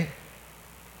creatures, right?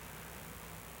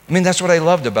 I mean, that's what I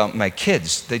loved about my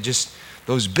kids.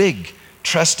 Those big,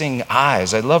 trusting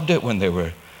eyes. I loved it when they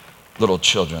were little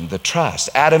children, the trust.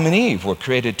 Adam and Eve were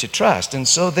created to trust, and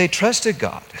so they trusted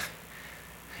God.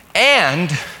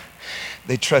 And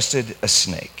they trusted a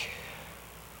snake.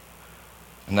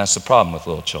 And that's the problem with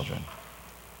little children.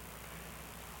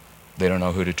 They don't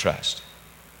know who to trust.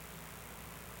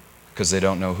 Because they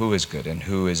don't know who is good and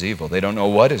who is evil. They don't know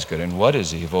what is good and what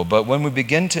is evil. But when we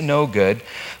begin to know good,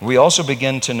 we also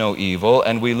begin to know evil,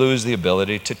 and we lose the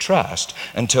ability to trust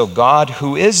until God,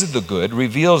 who is the good,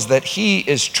 reveals that he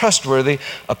is trustworthy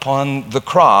upon the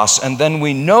cross. And then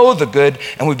we know the good,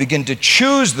 and we begin to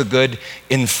choose the good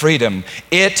in freedom.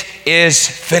 It is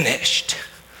finished.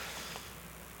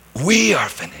 We are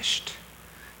finished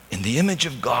in the image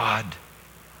of God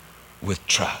with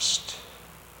trust.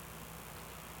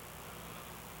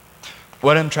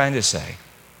 What I'm trying to say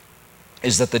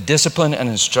is that the discipline and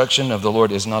instruction of the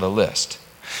Lord is not a list.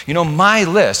 You know, my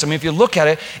list, I mean, if you look at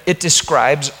it, it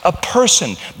describes a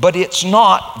person, but it's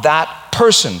not that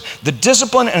person. The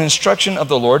discipline and instruction of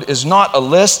the Lord is not a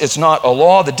list, it's not a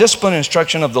law. The discipline and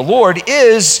instruction of the Lord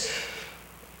is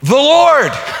the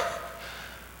Lord.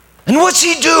 And what's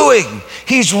he doing?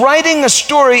 He's writing a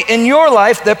story in your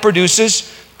life that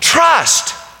produces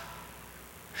trust.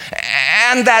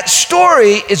 And that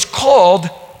story is called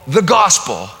the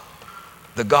gospel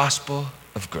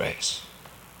of grace.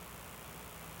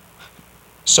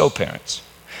 So parents,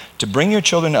 to bring your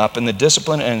children up in the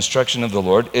discipline and instruction of the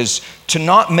Lord is to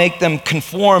not make them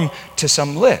conform to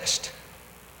some list.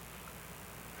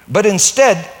 But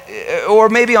instead, or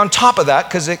maybe on top of that,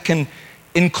 because it can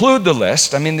include the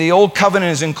list. I mean, the old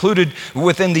covenant is included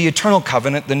within the eternal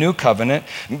covenant, the new covenant,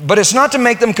 but it's not to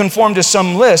make them conform to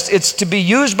some list. It's to be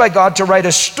used by God to write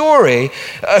a story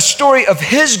of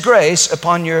his grace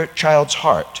upon your child's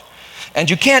heart. And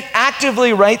you can't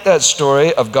actively write that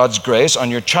story of God's grace on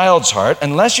your child's heart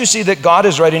unless you see that God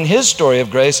is writing his story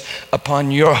of grace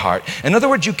upon your heart. In other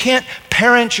words, you can't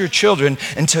parent your children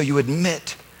until you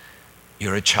admit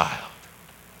you're a child.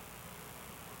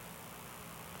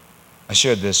 I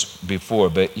shared this before,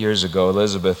 but years ago,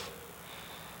 Elizabeth,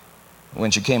 when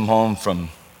she came home from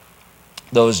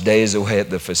those days away at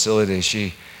the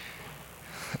facility,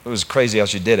 it was crazy how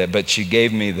she did it, but she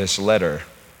gave me this letter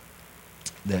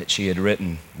that she had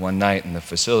written one night in the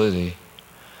facility.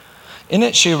 In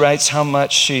it, she writes how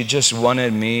much she just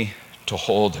wanted me to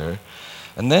hold her.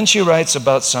 And then she writes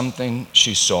about something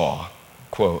she saw.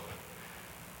 Quote,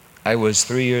 "I was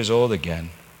 3 years old again,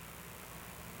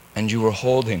 and you were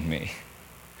holding me,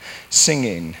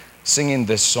 singing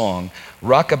this song,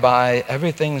 rockabye,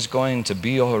 everything's going to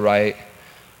be all right,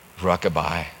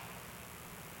 rockabye."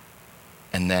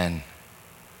 And then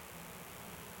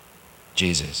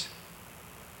Jesus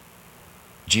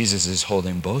is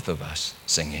holding both of us,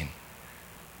 singing,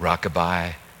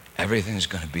 rockabye, everything's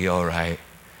going to be all right,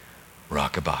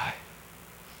 rockabye.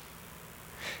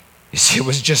 You see, it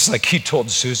was just like he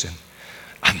told Susan,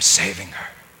 I'm saving her.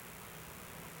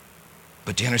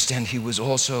 But do you understand, he was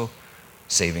also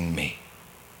saving me.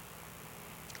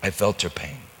 I felt her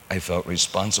pain. I felt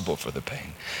responsible for the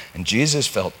pain. And Jesus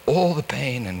felt all the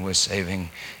pain and was saving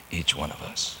each one of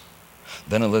us.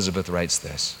 Then Elizabeth writes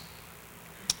this,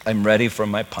 I'm ready for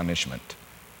my punishment.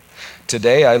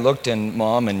 Today I looked in,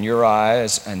 Mom, in your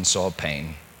eyes and saw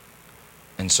pain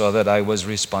and saw that I was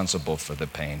responsible for the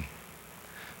pain.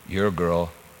 Your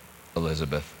girl,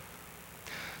 Elizabeth.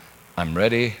 I'm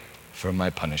ready for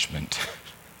my punishment.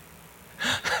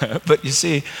 But you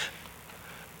see,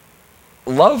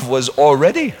 love was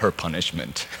already her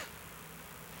punishment.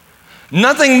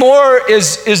 Nothing more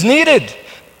is needed.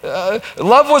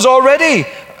 Love was already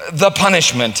the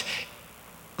punishment.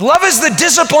 Love is the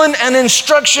discipline and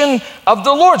instruction of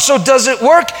the Lord. So does it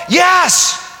work?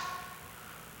 Yes.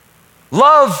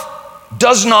 Love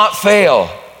does not fail,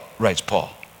 writes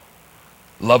Paul.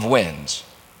 Love wins.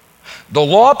 The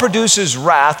law produces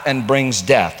wrath and brings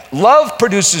death. Love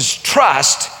produces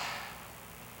trust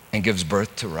and gives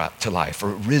birth to life, or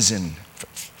risen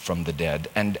from the dead.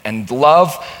 And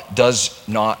love does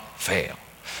not fail.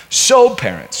 So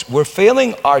parents, we're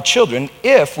failing our children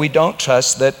if we don't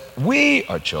trust that we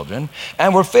are children.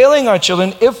 And we're failing our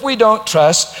children if we don't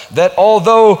trust that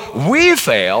although we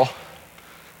fail,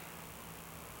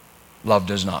 love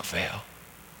does not fail.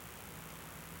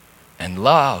 And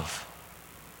love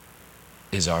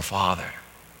is our Father.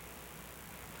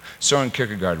 Soren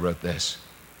Kierkegaard wrote this.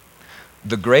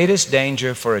 the greatest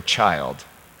danger for a child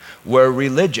where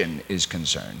religion is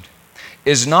concerned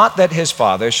is not that his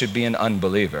father should be an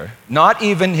unbeliever, not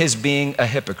even his being a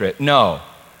hypocrite. No.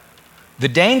 The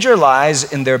danger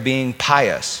lies in their being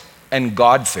pious and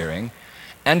God-fearing,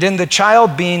 and in the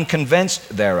child being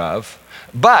convinced thereof,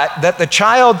 but that the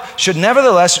child should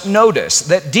nevertheless notice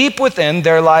that deep within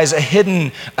there lies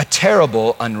a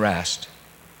terrible unrest.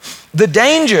 The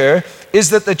danger is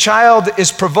that the child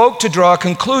is provoked to draw a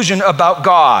conclusion about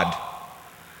God,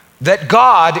 that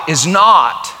God is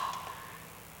not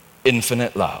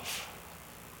infinite love.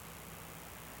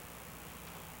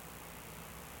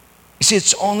 You see,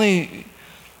 it's only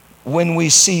when we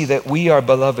see that we are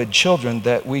beloved children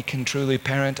that we can truly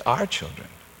parent our children.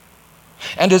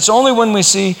 And it's only when we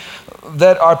see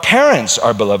that our parents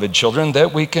are beloved children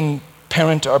that we can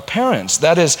parent our parents.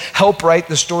 That is, help write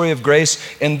the story of grace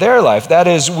in their life. That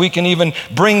is, we can even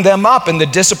bring them up in the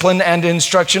discipline and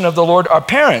instruction of the Lord, our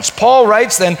parents. Paul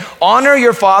writes then, honor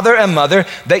your father and mother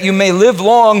that you may live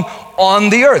long on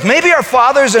the earth. Maybe our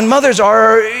fathers and mothers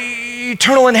are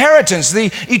eternal inheritance,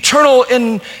 the eternal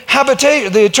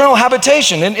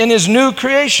habitation in his new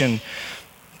creation.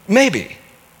 Maybe.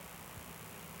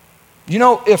 You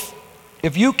know, if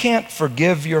you can't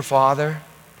forgive your father,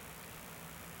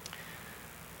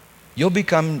 you'll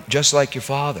become just like your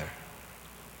father.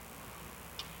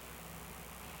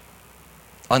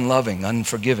 Unloving,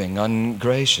 unforgiving,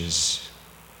 ungracious.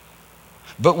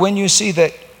 But when you see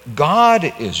that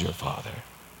God is your father,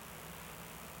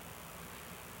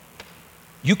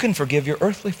 you can forgive your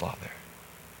earthly father.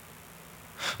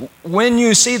 When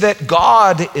you see that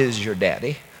God is your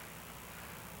daddy,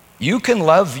 you can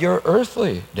love your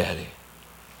earthly daddy.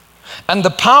 And the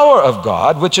power of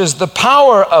God, which is the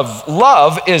power of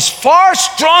love, is far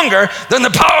stronger than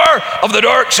the power of the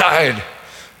dark side.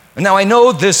 Now, I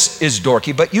know this is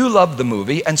dorky, but you love the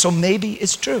movie, and so maybe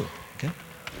it's true. Okay?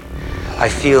 I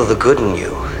feel the good in you,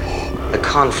 the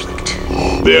conflict.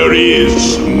 There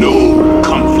is no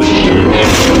conflict.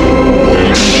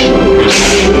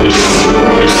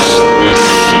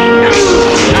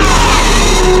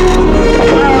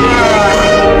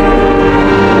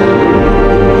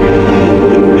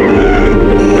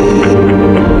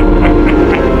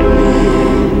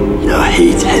 Your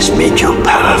hate has made you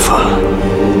powerful.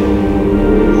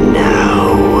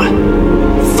 Now,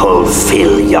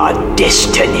 fulfill your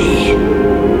destiny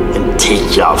and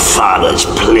take your father's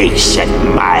place at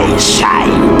my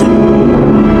side.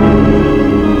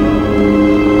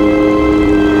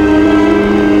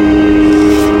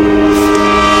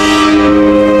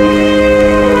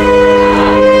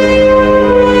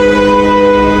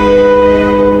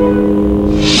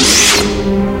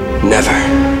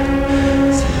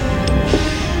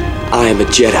 I am a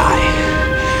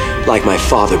Jedi, like my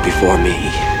father before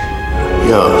me.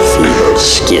 Your feeble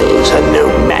skills are no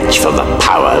match for the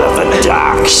power of the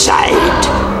dark side.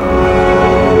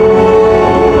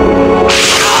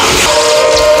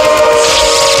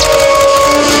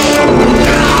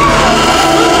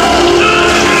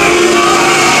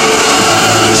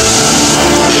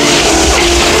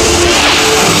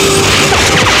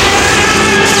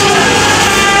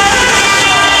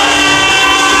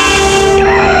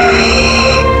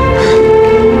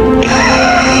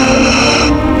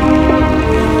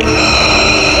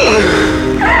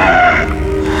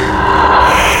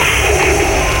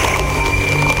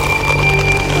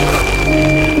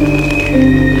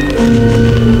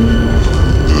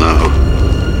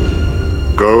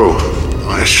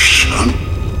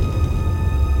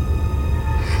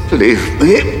 Leave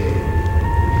me?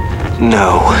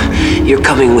 No, you're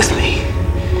coming with me.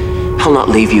 I'll not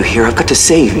leave you here. I've got to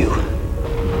save you.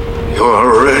 You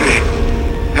already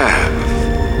have,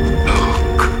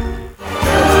 Luke.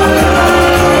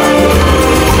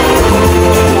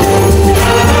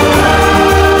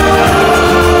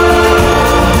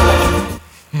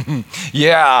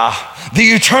 Yeah,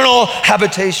 the eternal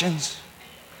habitations.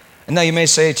 And now you may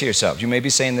say to yourself, you may be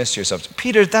saying this to yourself,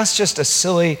 Peter, that's just a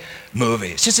silly movie.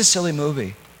 It's just a silly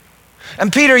movie.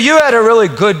 And Peter, you had a really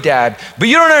good dad, but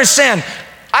you don't understand.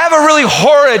 I have a really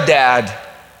horrid dad.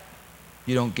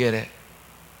 You don't get it.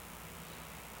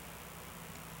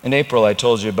 In April, I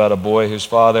told you about a boy whose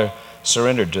father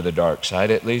surrendered to the dark side,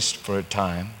 at least for a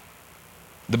time.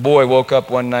 The boy woke up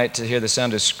one night to hear the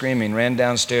sound of screaming, ran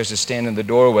downstairs to stand in the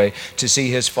doorway to see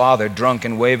his father drunk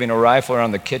and waving a rifle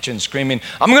around the kitchen, screaming,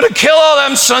 I'm going to kill all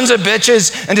them sons of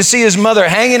bitches, and to see his mother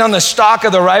hanging on the stock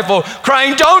of the rifle,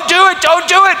 crying, don't do it,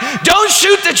 don't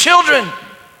shoot the children.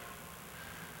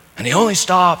 And he only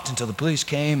stopped until the police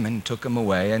came and took him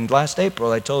away. And last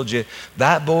April, I told you,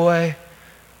 that boy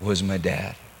was my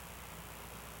dad.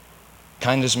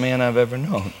 kindest man I've ever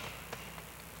known.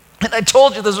 And I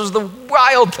told you this was the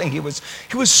wild thing. He was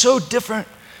so different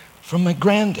from my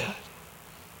granddad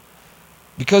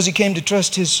because he came to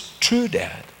trust his true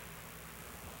dad,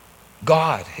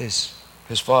 God, his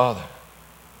father.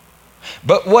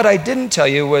 But what I didn't tell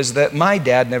you was that my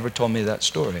dad never told me that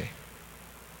story.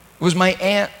 It was my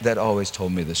aunt that always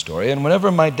told me the story. And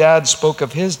whenever my dad spoke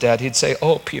of his dad, he'd say,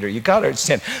 "Oh, Peter, you got to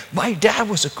understand, my dad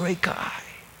was a great guy.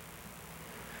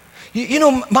 You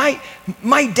know,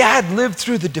 my dad lived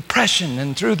through the Depression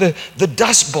and through the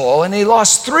Dust Bowl, and he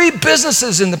lost 3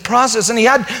 businesses in the process, and he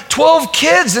had 12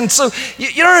 kids, and so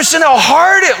you don't understand how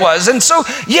hard it was. And so,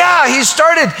 yeah, he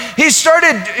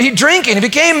started drinking. He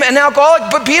became an alcoholic.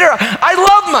 But Peter, I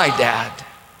love my dad."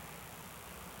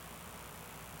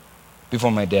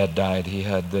 Before my dad died, he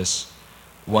had this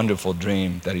wonderful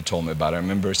dream that he told me about. I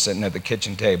remember sitting at the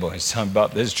kitchen table, and he's telling me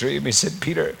about this dream. He said,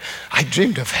 "Peter, I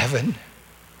dreamed of heaven.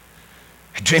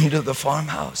 I dreamed of the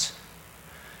farmhouse.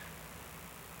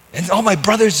 And all my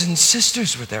brothers and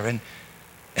sisters were there,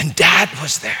 and Dad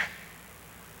was there.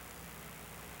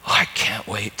 Oh, I can't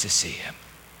wait to see him."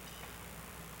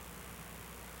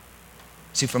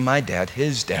 See, for my dad,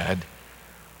 his dad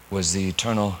was the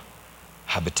eternal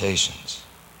habitations.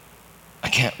 I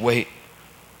can't wait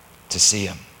to see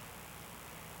him.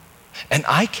 And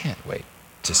I can't wait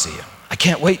to see him. I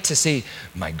can't wait to see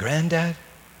my granddad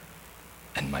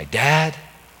and my dad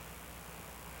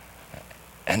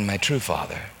and my true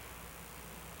father,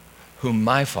 whom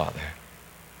my father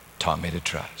taught me to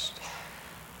trust.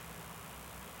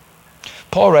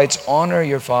 Paul writes, "Honor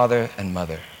your father and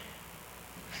mother.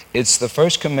 It's the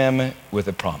first commandment with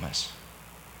a promise.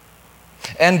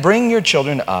 And bring your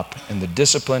children up in the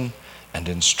discipline and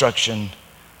instruction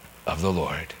of the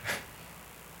Lord."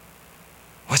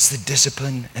 What's the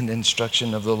discipline and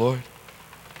instruction of the Lord?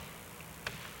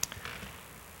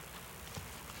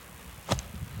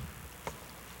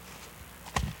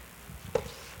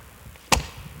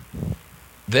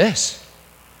 This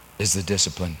is the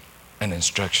discipline and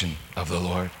instruction of the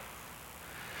Lord.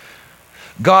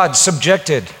 God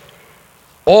subjected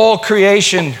all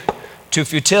creation to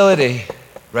futility,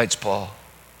 writes Paul.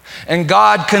 And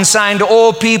God consigned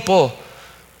all people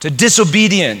to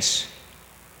disobedience,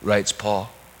 writes Paul.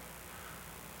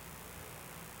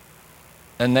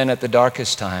 And then at the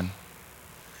darkest time,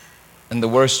 in the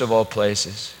worst of all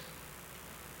places,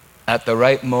 at the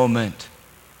right moment,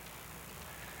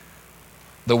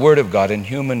 the Word of God in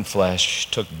human flesh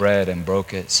took bread and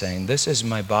broke it, saying, "This is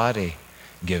my body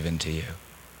given to you.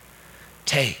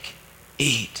 Take,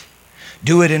 eat,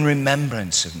 do it in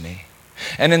remembrance of me."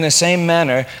 And in the same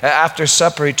manner, after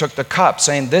supper, he took the cup,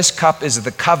 saying, "This cup is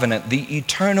the covenant, the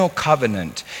eternal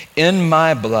covenant in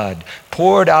my blood,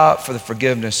 poured out for the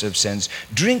forgiveness of sins.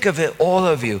 Drink of it, all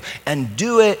of you, and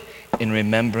do it in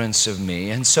remembrance of me."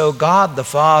 And so God the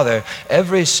Father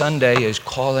every Sunday is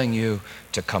calling you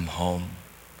to come home.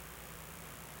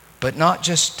 But not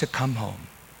just to come home,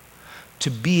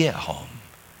 to be at home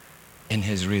in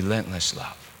his relentless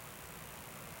love.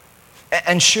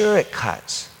 And sure, it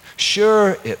cuts.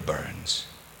 Sure, it burns.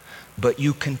 But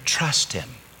you can trust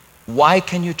him. Why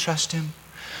can you trust him?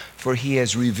 For he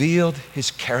has revealed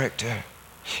his character.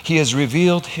 He has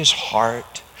revealed his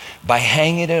heart by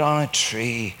hanging it on a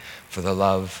tree for the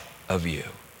love of you.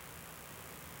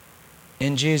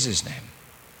 In Jesus' name,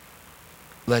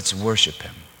 let's worship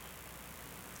him.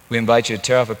 We invite you to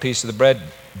tear off a piece of the bread,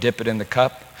 dip it in the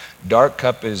cup. Dark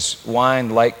cup is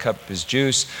wine, light cup is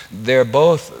juice. They're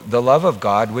both the love of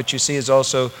God, which you see is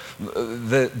also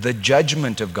the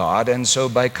judgment of God. And so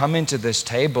by coming to this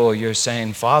table, you're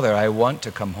saying, "Father, I want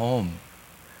to come home.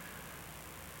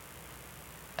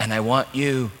 And I want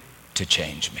you to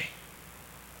change me."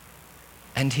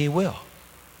 And he will.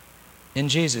 In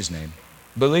Jesus' name,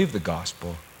 believe the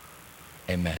gospel.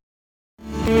 Amen.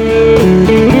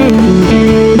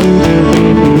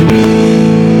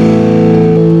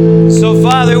 So,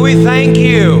 Father, we thank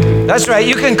you. That's right,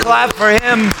 you can clap for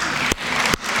him.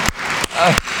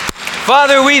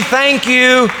 Father, we thank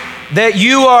you that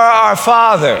you are our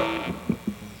Father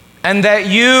and that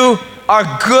you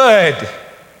are good.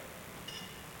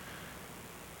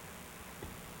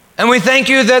 And we thank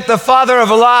you that the father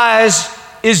of lies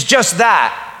is just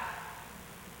that.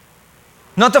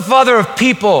 Not the father of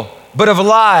people, but of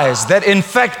lies that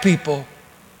infect people.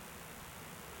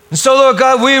 And so, Lord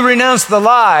God, we renounce the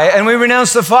lie and we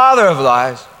renounce the father of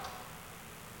lies.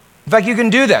 In fact, you can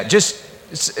do that. Just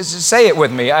say it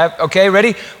with me. Okay,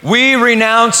 ready? We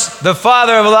renounce the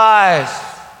father of lies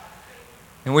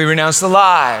and we renounce the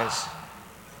lies.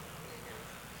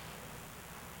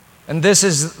 And this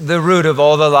is the root of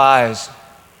all the lies.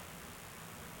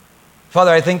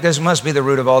 Father, I think this must be the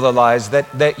root of all the lies,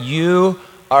 that you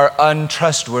are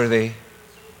untrustworthy.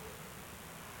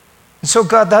 And so,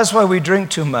 God, that's why we drink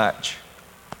too much.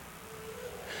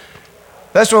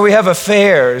 That's why we have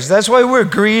affairs. That's why we're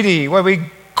greedy, why we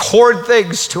hoard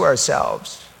things to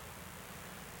ourselves.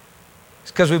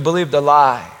 It's because we believe the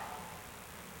lie.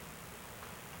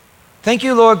 Thank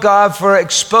you, Lord God, for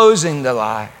exposing the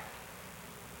lie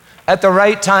at the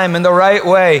right time, in the right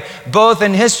way, both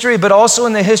in history but also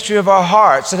in the history of our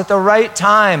hearts, that at the right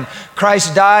time,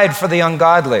 Christ died for the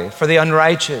ungodly, for the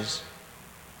unrighteous.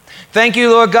 Thank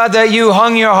you, Lord God, that you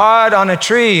hung your heart on a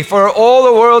tree for all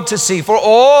the world to see, for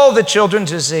all the children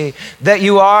to see, that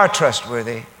you are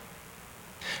trustworthy.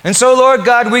 And so, Lord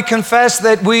God, we confess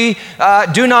that we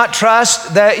do not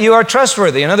trust that you are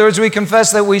trustworthy. In other words, we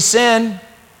confess that we sin,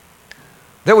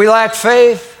 that we lack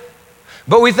faith.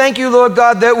 But we thank you, Lord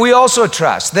God, that we also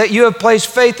trust, that you have placed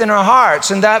faith in our hearts,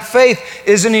 and that faith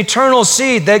is an eternal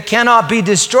seed that cannot be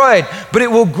destroyed, but it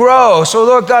will grow. So,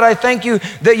 Lord God, I thank you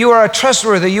that you are a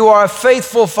trustworthy, you are a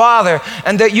faithful Father,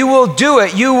 and that you will do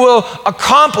it. You will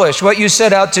accomplish what you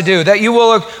set out to do, that you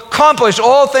will accomplish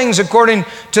all things according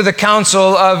to the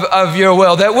counsel of your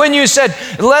will. That when you said,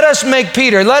 let us make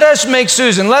Peter, let us make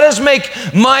Susan, let us make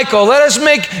Michael, let us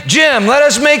make Jim, let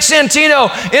us make Santino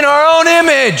in our own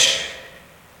image,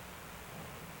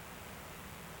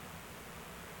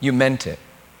 you meant it.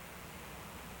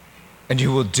 And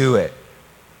you will do it.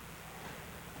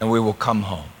 And we will come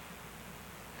home.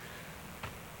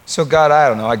 So God, I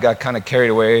don't know, I got kind of carried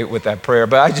away with that prayer,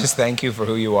 but I just thank you for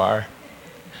who you are.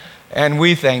 And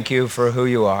we thank you for who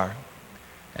you are.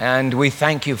 And we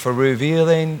thank you for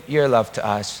revealing your love to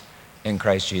us in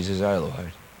Christ Jesus our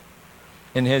Lord.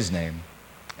 In his name,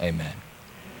 amen.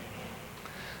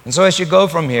 And so as you go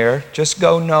from here, just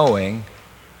go knowing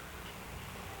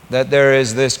that there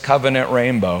is this covenant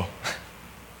rainbow.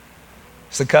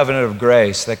 It's the covenant of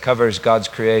grace that covers God's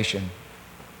creation.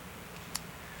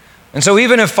 And so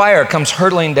even if fire comes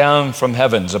hurtling down from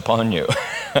heavens upon you,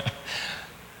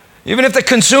 even if the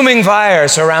consuming fire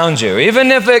surrounds you,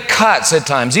 even if it cuts at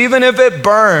times, even if it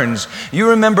burns, you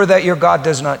remember that your God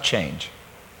does not change.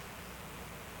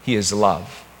 He is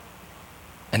love,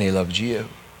 and he loves you.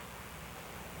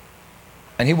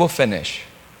 And he will finish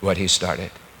what he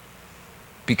started.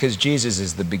 Because Jesus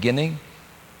is the beginning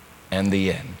and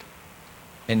the end.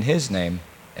 In his name,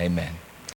 amen.